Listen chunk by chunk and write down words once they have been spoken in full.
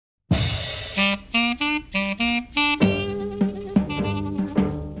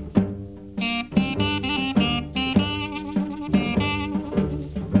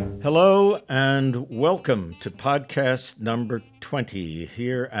Welcome to podcast number 20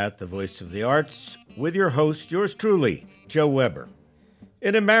 here at the Voice of the Arts with your host, yours truly, Joe Weber.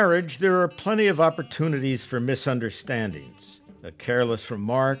 In a marriage, there are plenty of opportunities for misunderstandings. A careless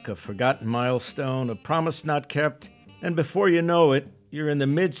remark, a forgotten milestone, a promise not kept, and before you know it, you're in the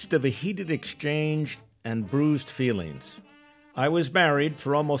midst of a heated exchange and bruised feelings. I was married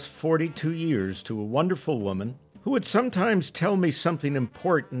for almost 42 years to a wonderful woman who would sometimes tell me something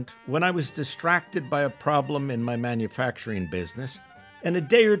important when I was distracted by a problem in my manufacturing business, and a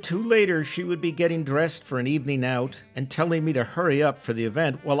day or two later she would be getting dressed for an evening out and telling me to hurry up for the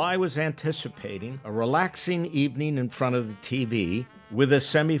event while I was anticipating a relaxing evening in front of the TV with a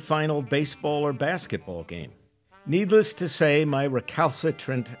semifinal baseball or basketball game. Needless to say, my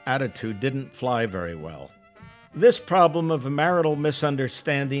recalcitrant attitude didn't fly very well. This problem of a marital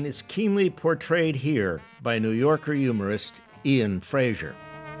misunderstanding is keenly portrayed here by New Yorker humorist Ian Frazier.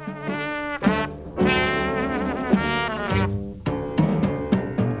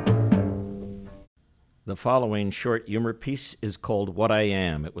 The following short humor piece is called What I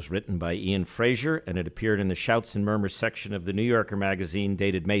Am. It was written by Ian Frazier, and it appeared in the Shouts and Murmurs section of the New Yorker magazine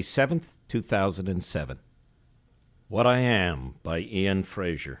dated May 7th, 2007. What I Am by Ian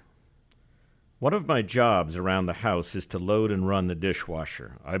Frazier. One of my jobs around the house is to load and run the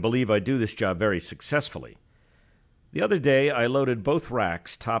dishwasher. I believe I do this job very successfully. The other day, I loaded both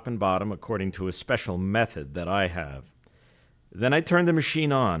racks, top and bottom, according to a special method that I have. Then I turned the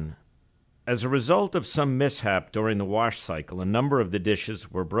machine on. As a result of some mishap during the wash cycle, a number of the dishes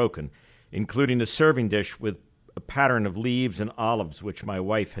were broken, including a serving dish with a pattern of leaves and olives, which my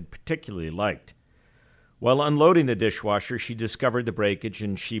wife had particularly liked. While unloading the dishwasher, she discovered the breakage,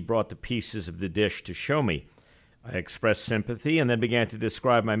 and she brought the pieces of the dish to show me. I expressed sympathy and then began to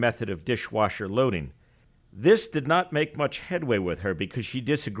describe my method of dishwasher loading. This did not make much headway with her because she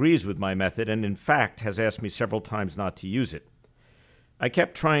disagrees with my method and, in fact, has asked me several times not to use it. I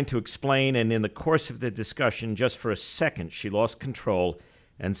kept trying to explain, and in the course of the discussion, just for a second, she lost control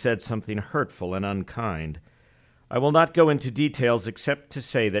and said something hurtful and unkind. I will not go into details except to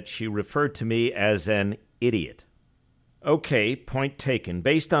say that she referred to me as an idiot. Okay, point taken.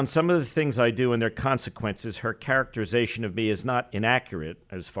 Based on some of the things I do and their consequences, her characterization of me is not inaccurate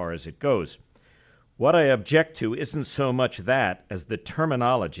as far as it goes. What I object to isn't so much that as the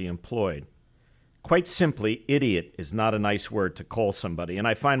terminology employed. Quite simply, idiot is not a nice word to call somebody, and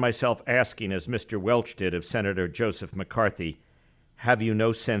I find myself asking, as Mr. Welch did of Senator Joseph McCarthy, "Have you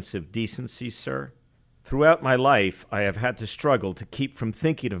no sense of decency, sir?" Throughout my life, I have had to struggle to keep from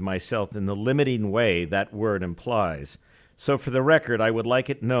thinking of myself in the limiting way that word implies. So for the record, I would like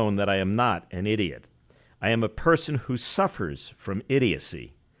it known that I am not an idiot. I am a person who suffers from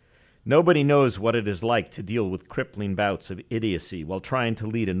idiocy. Nobody knows what it is like to deal with crippling bouts of idiocy while trying to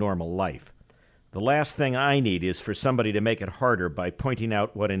lead a normal life. The last thing I need is for somebody to make it harder by pointing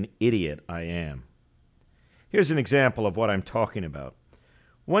out what an idiot I am. Here's an example of what I'm talking about.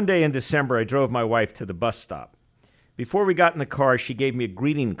 One day in December, I drove my wife to the bus stop. Before we got in the car, she gave me a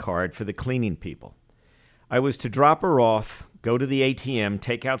greeting card for the cleaning people. I was to drop her off, go to the ATM,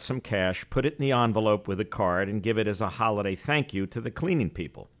 take out some cash, put it in the envelope with the card, and give it as a holiday thank you to the cleaning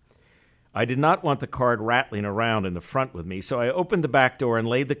people. I did not want the card rattling around in the front with me, so I opened the back door and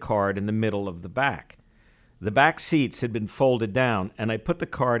laid the card in the middle of the back. The back seats had been folded down, and I put the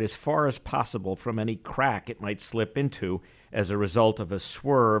card as far as possible from any crack it might slip into as a result of a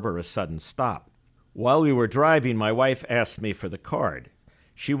swerve or a sudden stop. While we were driving, my wife asked me for the card.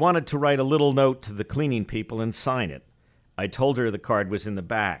 She wanted to write a little note to the cleaning people and sign it. I told her the card was in the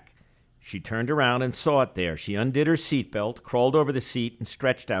back. She turned around and saw it there. She undid her seatbelt, crawled over the seat, and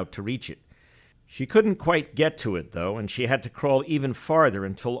stretched out to reach it. She couldn't quite get to it, though, and she had to crawl even farther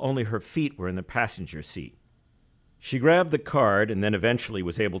until only her feet were in the passenger seat. She grabbed the card and then eventually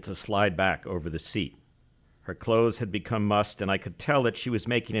was able to slide back over the seat. Her clothes had become mussed, and I could tell that she was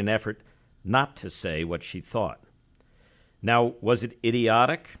making an effort not to say what she thought. Now, was it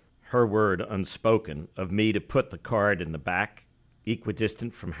idiotic, her word unspoken, of me to put the card in the back,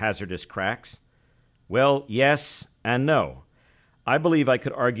 equidistant from hazardous cracks? Well, yes and no. I believe I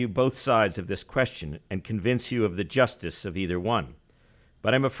could argue both sides of this question and convince you of the justice of either one.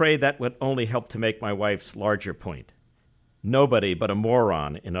 But I'm afraid that would only help to make my wife's larger point. Nobody but a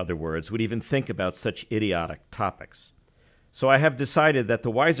moron, in other words, would even think about such idiotic topics. So I have decided that the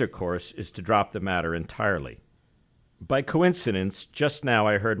wiser course is to drop the matter entirely. By coincidence, just now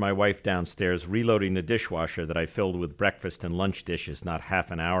I heard my wife downstairs reloading the dishwasher that I filled with breakfast and lunch dishes not half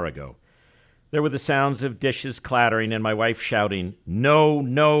an hour ago. There were the sounds of dishes clattering and my wife shouting, "No,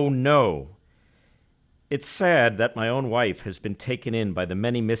 no, no." It's sad that my own wife has been taken in by the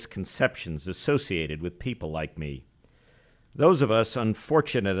many misconceptions associated with people like me. Those of us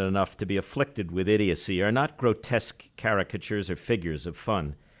unfortunate enough to be afflicted with idiocy are not grotesque caricatures or figures of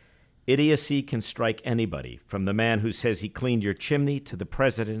fun. Idiocy can strike anybody, from the man who says he cleaned your chimney to the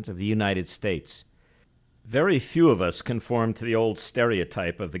President of the United States. Very few of us conform to the old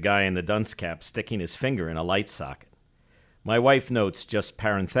stereotype of the guy in the dunce cap sticking his finger in a light socket. My wife notes, just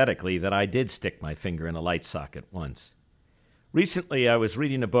parenthetically, that I did stick my finger in a light socket once. Recently, I was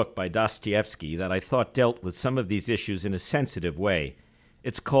reading a book by Dostoevsky that I thought dealt with some of these issues in a sensitive way.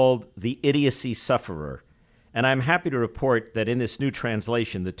 It's called The Idiocy Sufferer, and I'm happy to report that in this new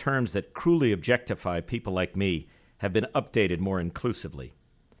translation, the terms that cruelly objectify people like me have been updated more inclusively.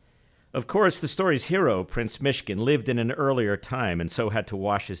 Of course, the story's hero, Prince Mishkin, lived in an earlier time and so had to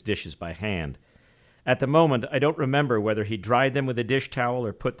wash his dishes by hand. At the moment, I don't remember whether he dried them with a dish towel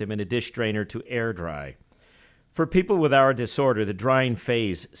or put them in a dish drainer to air dry. For people with our disorder, the drying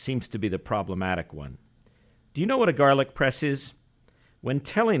phase seems to be the problematic one. Do you know what a garlic press is? When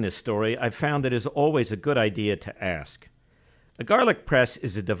telling this story, I've found it is always a good idea to ask. A garlic press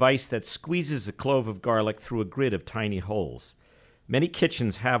is a device that squeezes a clove of garlic through a grid of tiny holes. Many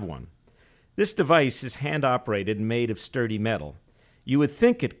kitchens have one. This device is hand-operated and made of sturdy metal. You would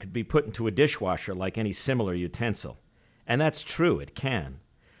think it could be put into a dishwasher like any similar utensil. And that's true, it can.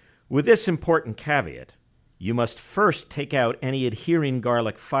 With this important caveat, you must first take out any adhering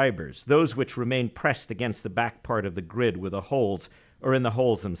garlic fibers, those which remain pressed against the back part of the grid where the holes or in the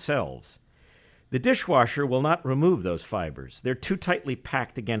holes themselves. The dishwasher will not remove those fibers. They're too tightly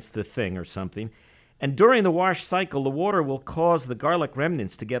packed against the thing or something, and during the wash cycle, the water will cause the garlic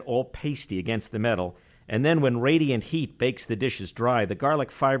remnants to get all pasty against the metal, and then when radiant heat bakes the dishes dry, the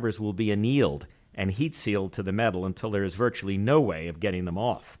garlic fibers will be annealed and heat sealed to the metal until there is virtually no way of getting them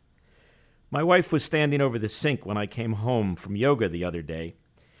off. My wife was standing over the sink when I came home from yoga the other day.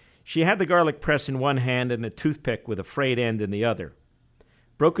 She had the garlic press in one hand and a toothpick with a frayed end in the other.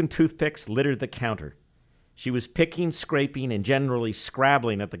 Broken toothpicks littered the counter. She was picking, scraping, and generally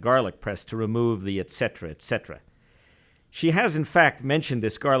scrabbling at the garlic press to remove the etc., etc. She has, in fact, mentioned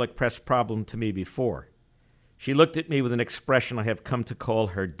this garlic press problem to me before. She looked at me with an expression I have come to call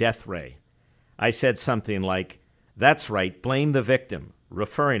her death ray. I said something like, "That's right, blame the victim,"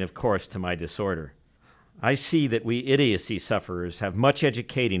 referring, of course, to my disorder. I see that we idiocy sufferers have much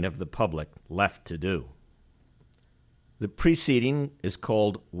educating of the public left to do. The preceding is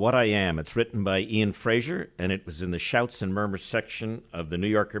called What I Am. It's written by Ian Frazier, and it was in the Shouts and Murmurs section of the New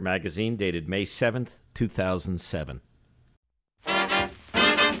Yorker magazine dated May 7th, 2007.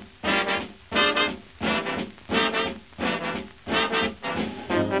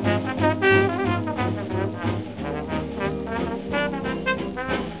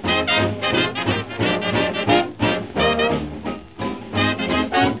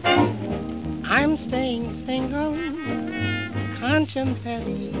 I'm staying single, conscience at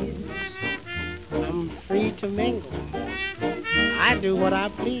ease. I'm free to mingle. I do what I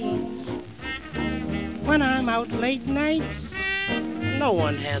please. When I'm out late nights, no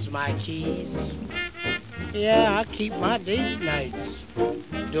one has my keys. Yeah, I keep my date nights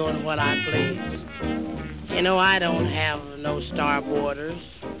doing what I please. You know, I don't have no starboarders,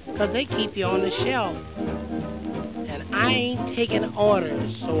 'cause they keep you on the shelf. And I ain't taking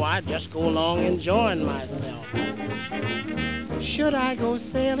orders, so I just go along enjoying myself. Should I go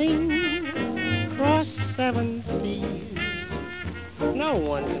sailing across 7 seas, no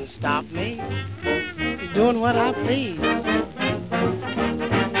one can stop me doing what I please.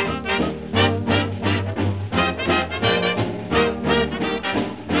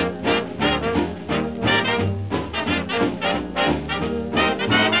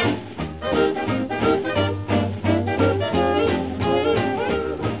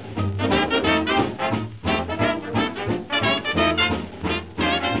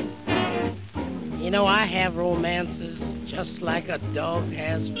 You know, I have romances just like a dog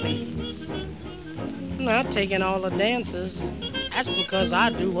has fleas. Not taking all the dances, that's because I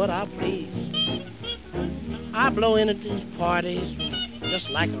do what I please. I blow in at these parties just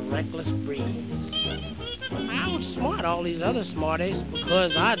like a reckless breeze. I outsmart all these other smarties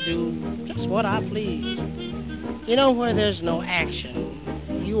because I do just what I please. You know, where there's no action,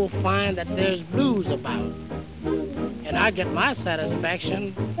 you will find that there's blues about. And I get my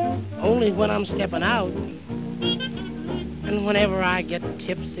satisfaction only when I'm stepping out. And whenever I get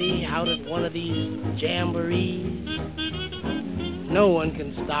tipsy out at one of these jamborees, no one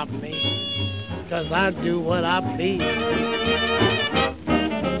can stop me, 'cause I do what I please.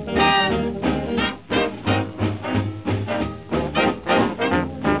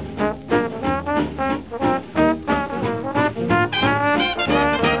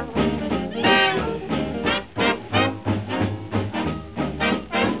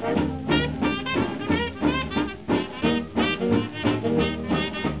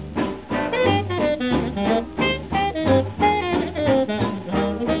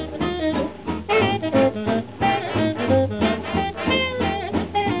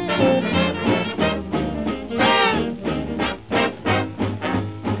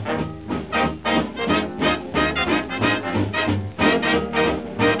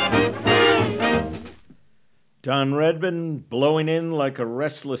 Don Redman blowing in like a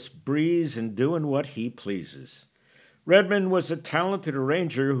restless breeze and doing what he pleases. Redman was a talented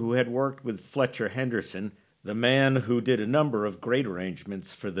arranger who had worked with Fletcher Henderson, the man who did a number of great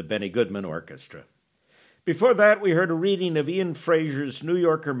arrangements for the Benny Goodman Orchestra. Before that, we heard a reading of Ian Frazier's New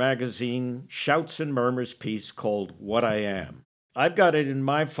Yorker magazine Shouts and Murmurs piece called What I Am. I've got it in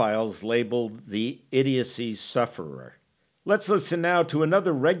my files labeled The Idiocy Sufferer. Let's listen now to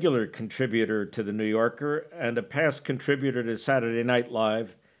another regular contributor to The New Yorker and a past contributor to Saturday Night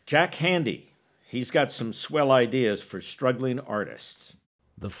Live, Jack Handey. He's got some swell ideas for struggling artists.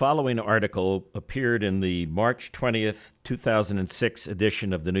 The following article appeared in the March 20th, 2006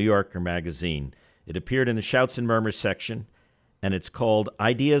 edition of The New Yorker magazine. It appeared in the Shouts and Murmurs section, and it's called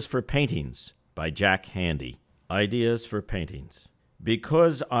Ideas for Paintings by Jack Handey. Ideas for Paintings.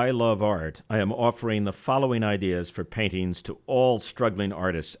 Because I love art, I am offering the following ideas for paintings to all struggling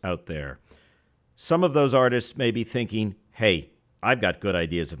artists out there. Some of those artists may be thinking, hey, I've got good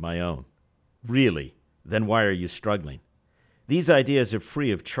ideas of my own. Really? Then why are you struggling? These ideas are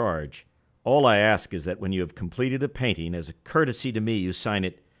free of charge. All I ask is that when you have completed a painting, as a courtesy to me, you sign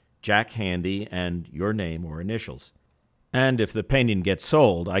it Jack Handey and your name or initials. And if the painting gets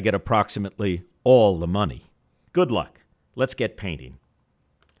sold, I get approximately all the money. Good luck. Let's get painting.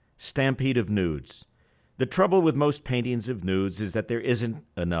 Stampede of nudes. The trouble with most paintings of nudes is that there isn't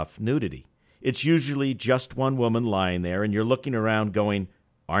enough nudity. It's usually just one woman lying there, and you're looking around going,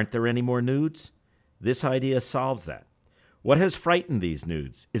 aren't there any more nudes? This idea solves that. What has frightened these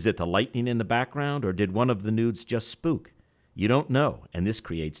nudes? Is it the lightning in the background, or did one of the nudes just spook? You don't know, and this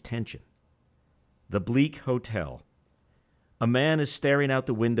creates tension. The bleak hotel. A man is staring out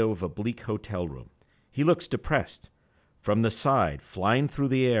the window of a bleak hotel room. He looks depressed. From the side, flying through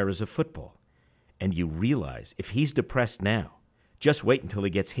the air, is a football. And you realize if he's depressed now, just wait until he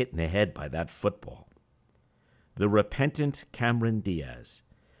gets hit in the head by that football. The repentant Cameron Diaz.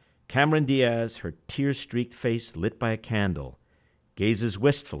 Cameron Diaz, her tear-streaked face lit by a candle, gazes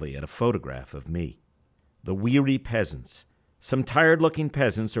wistfully at a photograph of me. The weary peasants. Some tired-looking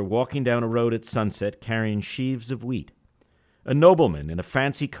peasants are walking down a road at sunset carrying sheaves of wheat. A nobleman in a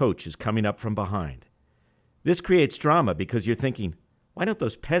fancy coach is coming up from behind. This creates drama because you're thinking, why don't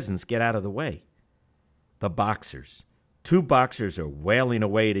those peasants get out of the way? The boxers. Two boxers are wailing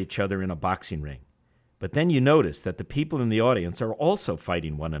away at each other in a boxing ring. But then you notice that the people in the audience are also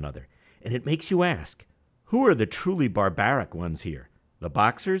fighting one another, and it makes you ask, who are the truly barbaric ones here, the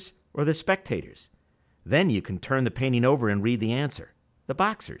boxers or the spectators? Then you can turn the painting over and read the answer, the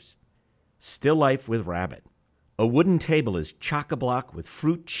boxers. Still life with rabbit. A wooden table is chock-a-block with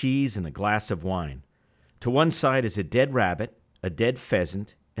fruit, cheese, and a glass of wine. To one side is a dead rabbit, a dead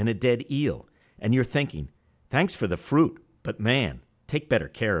pheasant, and a dead eel, and you're thinking, thanks for the fruit, but man, take better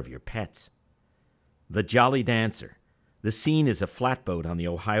care of your pets. The Jolly Dancer. The scene is a flatboat on the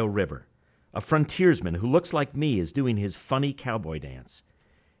Ohio River. A frontiersman who looks like me is doing his funny cowboy dance.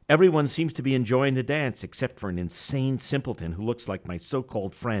 Everyone seems to be enjoying the dance except for an insane simpleton who looks like my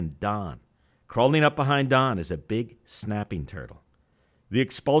so-called friend Don. Crawling up behind Don is a big snapping turtle. The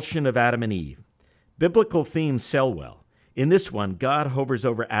expulsion of Adam and Eve. Biblical themes sell well. In this one, God hovers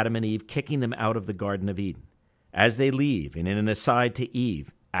over Adam and Eve, kicking them out of the Garden of Eden. As they leave, and in an aside to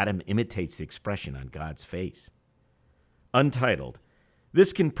Eve, Adam imitates the expression on God's face. Untitled.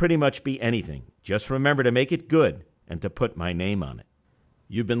 This can pretty much be anything. Just remember to make it good and to put my name on it.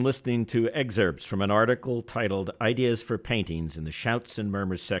 You've been listening to excerpts from an article titled Ideas for Paintings in the Shouts and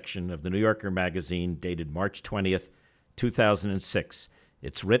Murmurs section of the New Yorker magazine dated March 20th, 2006.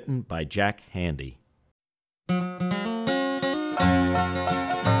 It's written by Jack Handey.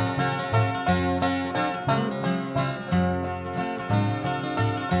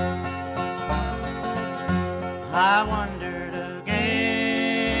 I wandered again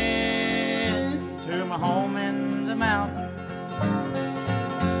to my home in the mountains,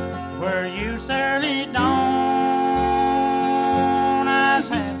 where you surly dawn as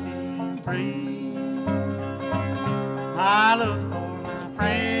happy and free. I looked for my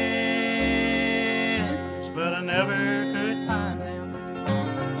friends, but I never could find them.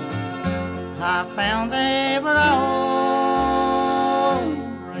 I found they were all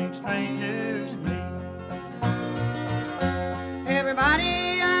rank strangers to me.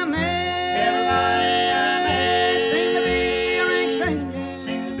 Everybody I met seemed to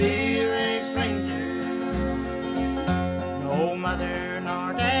be a rank stranger, No mother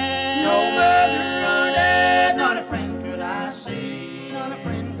nor dad, not a friend could I see,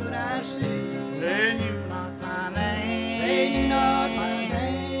 They knew not my name,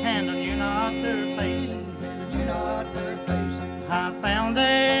 and I knew not their faces. I found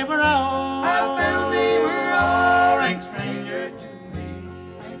they were all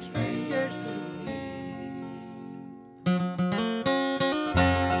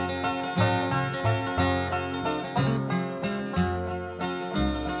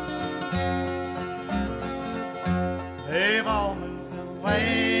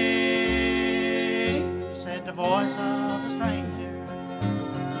the voice of a stranger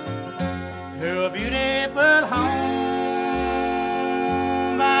to a beautiful home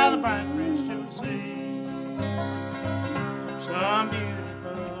by the bright crystal sea. Some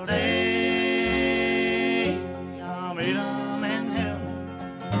beautiful day I'll meet 'em in heaven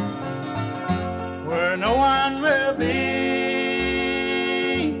where no one will be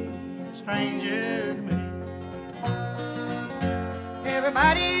a stranger to me.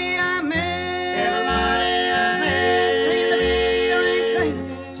 Everybody I met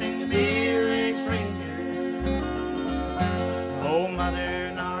seemed to be a ring stranger. No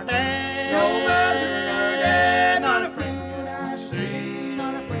mother nor dad, not a friend could I see,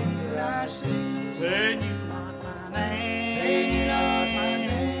 They knew not my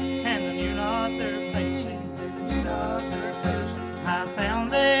name, and I knew not their faces. I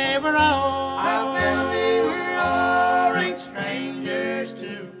found they were all ring strangers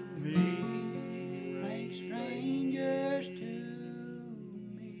to me.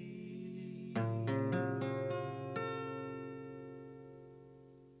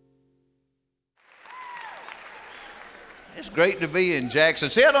 It's great to be in Jackson.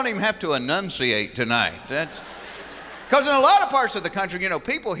 See, I don't even have to enunciate tonight. Because in a lot of parts of the country, you know,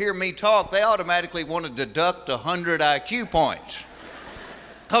 people hear me talk, they automatically want to deduct 100 IQ points.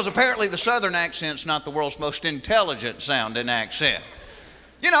 Because apparently the Southern accent's not the world's most intelligent sounding accent.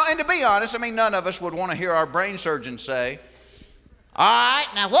 You know, and to be honest, I mean, none of us would want to hear our brain surgeon say, all right,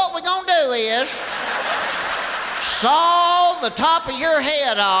 now what we're going to do is saw the top of your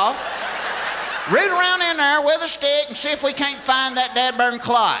head off, root around in there with a stick and see if we can't find that dadburn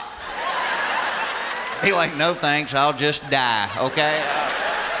clot. Be like, no thanks, I'll just die, okay?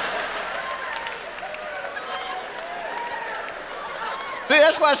 See,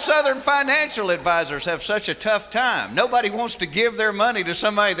 that's why Southern financial advisors have such a tough time. Nobody wants to give their money to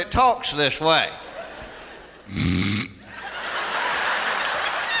somebody that talks this way.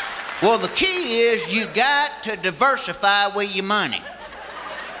 Well, the key is you got to diversify with your money.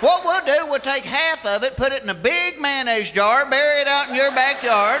 What we'll do, we'll take half of it, put it in a big mayonnaise jar, bury it out in your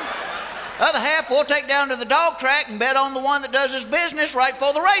backyard. The other half we'll take down to the dog track and bet on the one that does his business right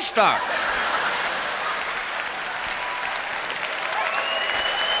before the race starts.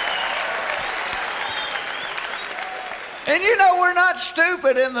 And you know, we're not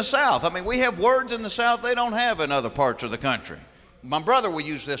stupid in the South. I mean, we have words in the South they don't have in other parts of the country. My brother will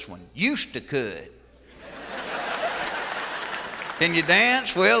use this one, used to could. Can you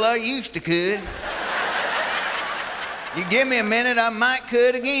dance? Well, I used to could. You give me a minute, I might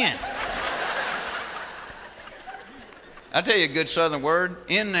could again. I'll tell you a good Southern word,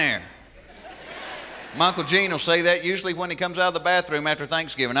 in there. My Uncle Gene will say that usually when he comes out of the bathroom after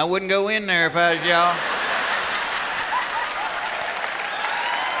Thanksgiving. I wouldn't go in there if I was y'all.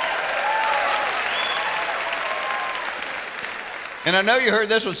 And I know you heard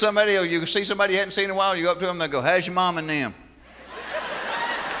this with somebody, or you see somebody you hadn't seen in a while, you go up to them, they go, how's your mom and them?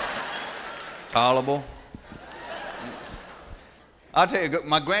 Tolerable. I'll tell you,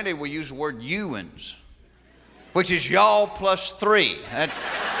 my granddad will use the word youans, which is y'all plus 3. That's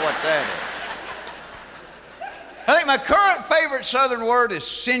what that is. I think my current favorite Southern word is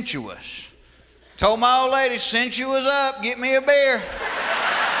sensuous. Told my old lady, since you was up, get me a beer.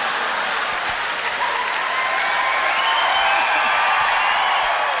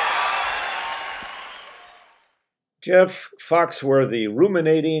 Jeff Foxworthy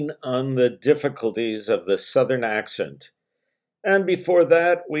ruminating on the difficulties of the Southern accent. And before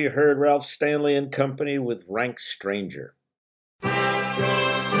that, we heard Ralph Stanley and Company with Rank Stranger. And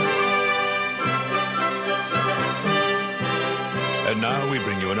now we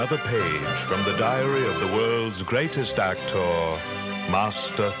bring you another page from the diary of the world's greatest actor,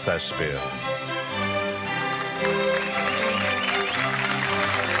 Master Thespian.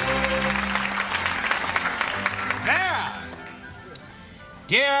 There!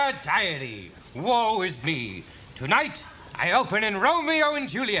 Dear diary, woe is me. Tonight, I open in Romeo and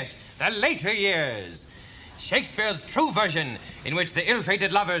Juliet, the later years. Shakespeare's true version, in which the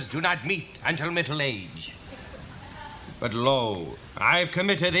ill-fated lovers do not meet until middle age. But lo, I've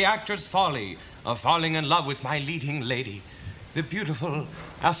committed the actor's folly of falling in love with my leading lady, the beautiful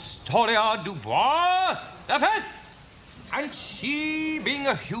Astoria Dubois the Fifth. And she, being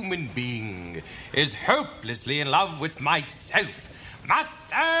a human being, is hopelessly in love with myself,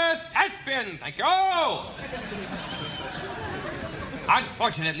 Master Thespian. Thank you.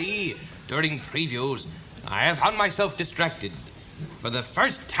 Unfortunately, during previews, I have found myself distracted. For the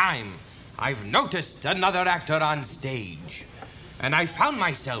first time, I've noticed another actor on stage, and I found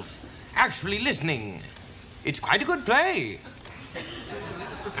myself actually listening. It's quite a good play.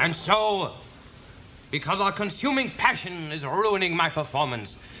 And so, because our consuming passion is ruining my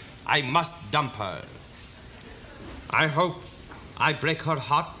performance. I must dump her. I hope I break her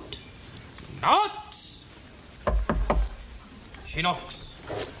heart. Not! She knocks.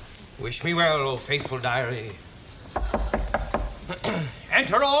 Wish me well, O faithful diary.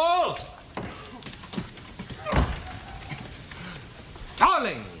 Enter all!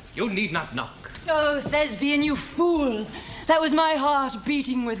 Darling, you need not knock. Oh, Thespian, you fool. That was my heart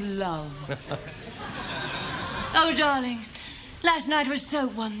beating with love. Oh, darling, last night was so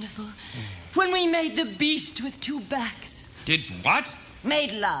wonderful. When we made the beast with two backs. Did what?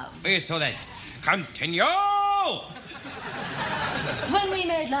 Made love. So that. Continue! When we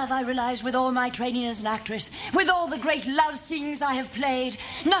made love, I realized with all my training as an actress, with all the great love scenes I have played,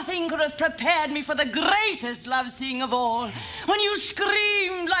 nothing could have prepared me for the greatest love scene of all. When you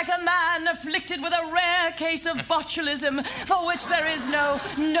screamed like a man afflicted with a rare case of botulism for which there is no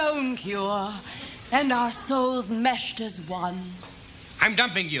known cure, and our souls meshed as one. I'm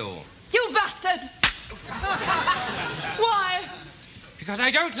dumping you. You bastard! Why? Because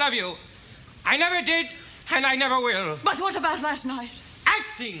I don't love you. I never did, and I never will. But what about last night?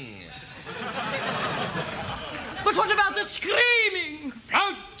 Acting. But what about the screaming?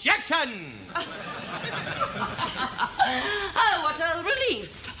 Projection. Oh, what a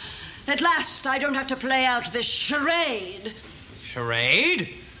relief. At last, I don't have to play out this charade. Charade?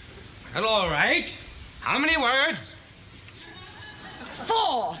 Well, all right. How many words?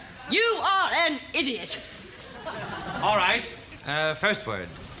 4. You are an idiot. All right. First word.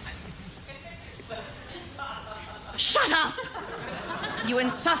 Shut up! You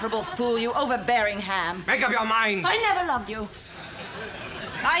insufferable fool, you overbearing ham. Make up your mind. I never loved you.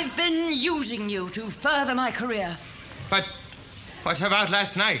 I've been using you to further my career. But what about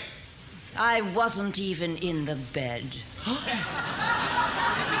last night? I wasn't even in the bed.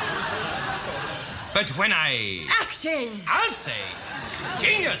 But when I... Acting! I'll say.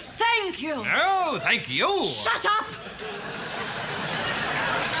 Genius. Thank you. No, thank you. Shut up!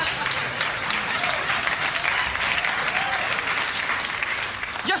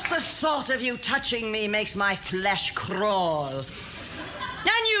 Just the thought of you touching me makes my flesh crawl. And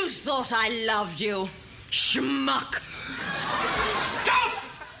you thought I loved you, schmuck. Stop!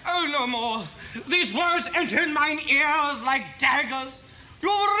 Oh, no more. These words enter mine ears like daggers. You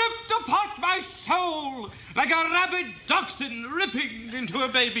ripped apart my soul like a rabid dachshund ripping into a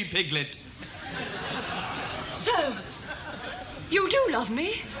baby piglet. So, you do love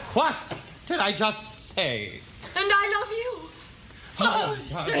me? What did I just say? And I love you. Oh,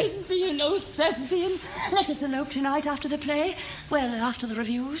 Thespian, oh, Thespian. Let us elope tonight after the play. Well, after the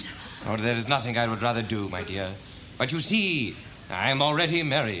reviews. Oh, there is nothing I would rather do, my dear. But you see, I am already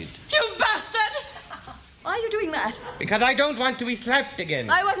married. You bastard! Why are you doing that? Because I don't want to be slapped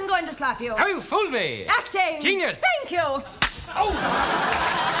again. I wasn't going to slap you. Oh, you fooled me. Acting! Genius! Thank you! Oh!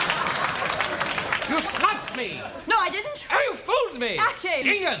 You slapped me! No, I didn't. Oh, you fooled me! Acting!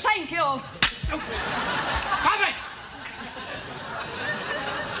 Genius! Thank you! Oh. Stop it!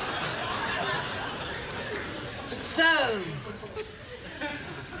 So,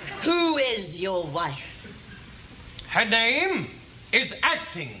 who is your wife? Her name is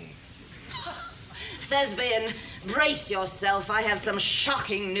Acting. Thespian, brace yourself. I have some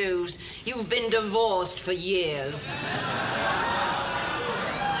shocking news. You've been divorced for years.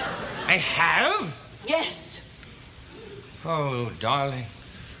 I have? Yes. Oh, darling.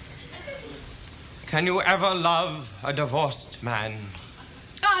 Can you ever love a divorced man?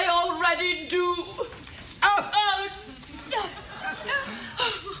 I already do. Oh!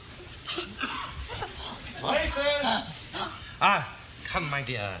 Oh. Come, my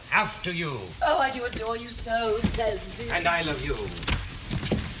dear. After you. Oh, I do adore you so, Thespian. And I love you.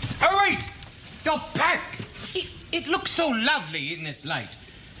 Oh, wait! Your back! It looks so lovely in this light.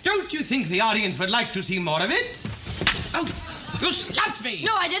 Don't you think the audience would like to see more of it? Oh, you slapped me!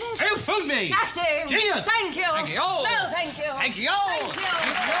 No, I didn't. You fooled me! Acting! Genius! Thank you! Thank you! No, thank you! Thank you! Thank you!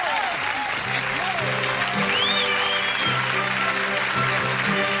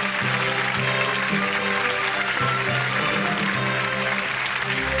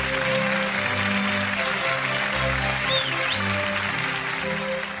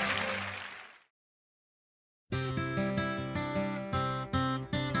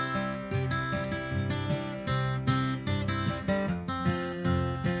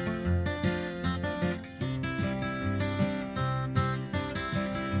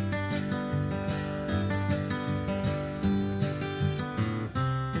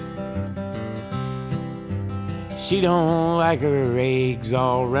 She don't like her eggs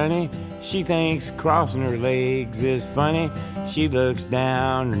all runny. She thinks crossing her legs is funny. She looks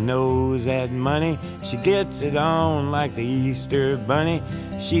down her nose at money. She gets it on like the Easter bunny.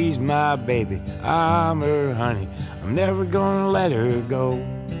 She's my baby, I'm her honey. I'm never gonna let her go.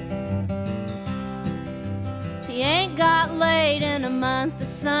 He ain't got laid in a month of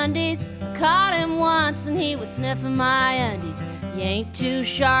Sundays. I caught him once and he was sniffing my undies. He ain't too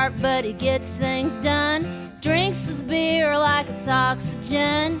sharp, but he gets things done. Drinks his beer like it's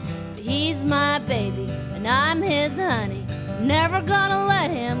oxygen. But he's my baby and I'm his honey. I'm never gonna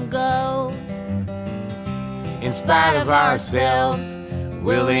let him go. In spite of ourselves,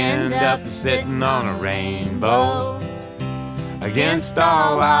 we'll end up sitting on a rainbow. Against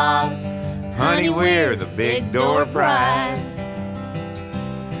all odds, honey, we're the big door prize.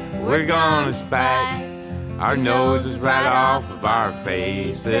 We're gonna spike our noses right off of our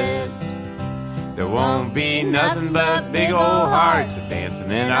faces. There won't be nothing but big old hearts dancing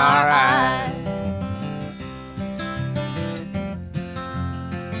in our eyes.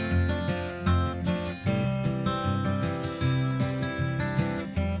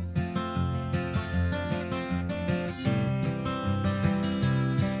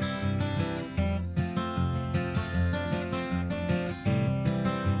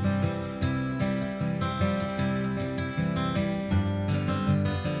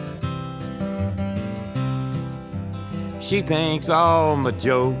 She thinks all my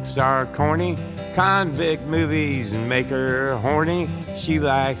jokes are corny. Convict movies and make her horny. She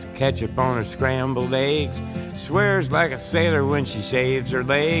likes ketchup on her scrambled eggs. Swears like a sailor when she shaves her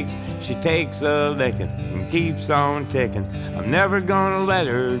legs. She takes a licking and keeps on ticking. I'm never gonna let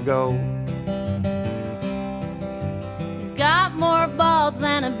her go. He's got more balls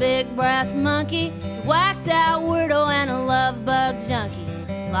than a big brass monkey. He's a whacked out weirdo and a love bug junkie.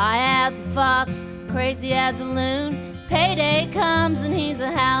 Sly as a fox, crazy as a loon. Payday comes and he's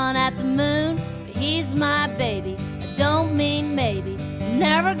a howling at the moon. But he's my baby, I don't mean maybe. I'm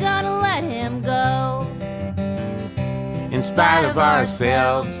never gonna let him go. In spite of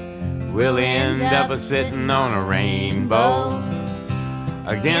ourselves, we'll end up sitting on a rainbow.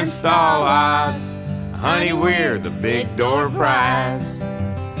 Against all odds, honey, we're the big door prize.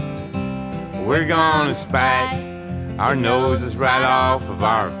 We're gonna spike our noses right off of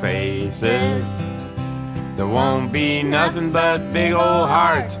our faces. There won't be nothing but big old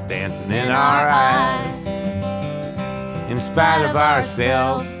hearts dancing in our eyes. In spite of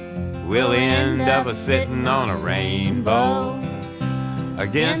ourselves, we'll end up sitting on a rainbow.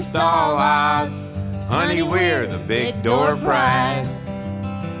 Against all odds, honey, we're the big door prize.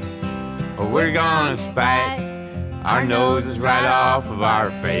 We're gonna spike our noses right off of our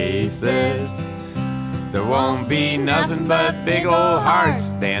faces. There won't be nothing but big old hearts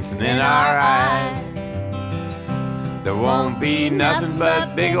dancing in our eyes. There won't be nothing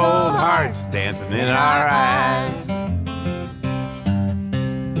but big old hearts dancing in our eyes.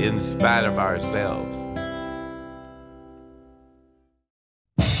 In spite of ourselves.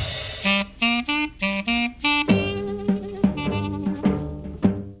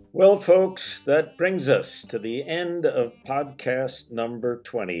 Well, folks, that brings us to the end of podcast number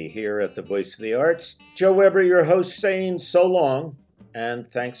 20 here at the Voice of the Arts. Joe Weber, your host, saying so long, and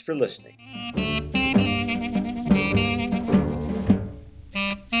thanks for listening.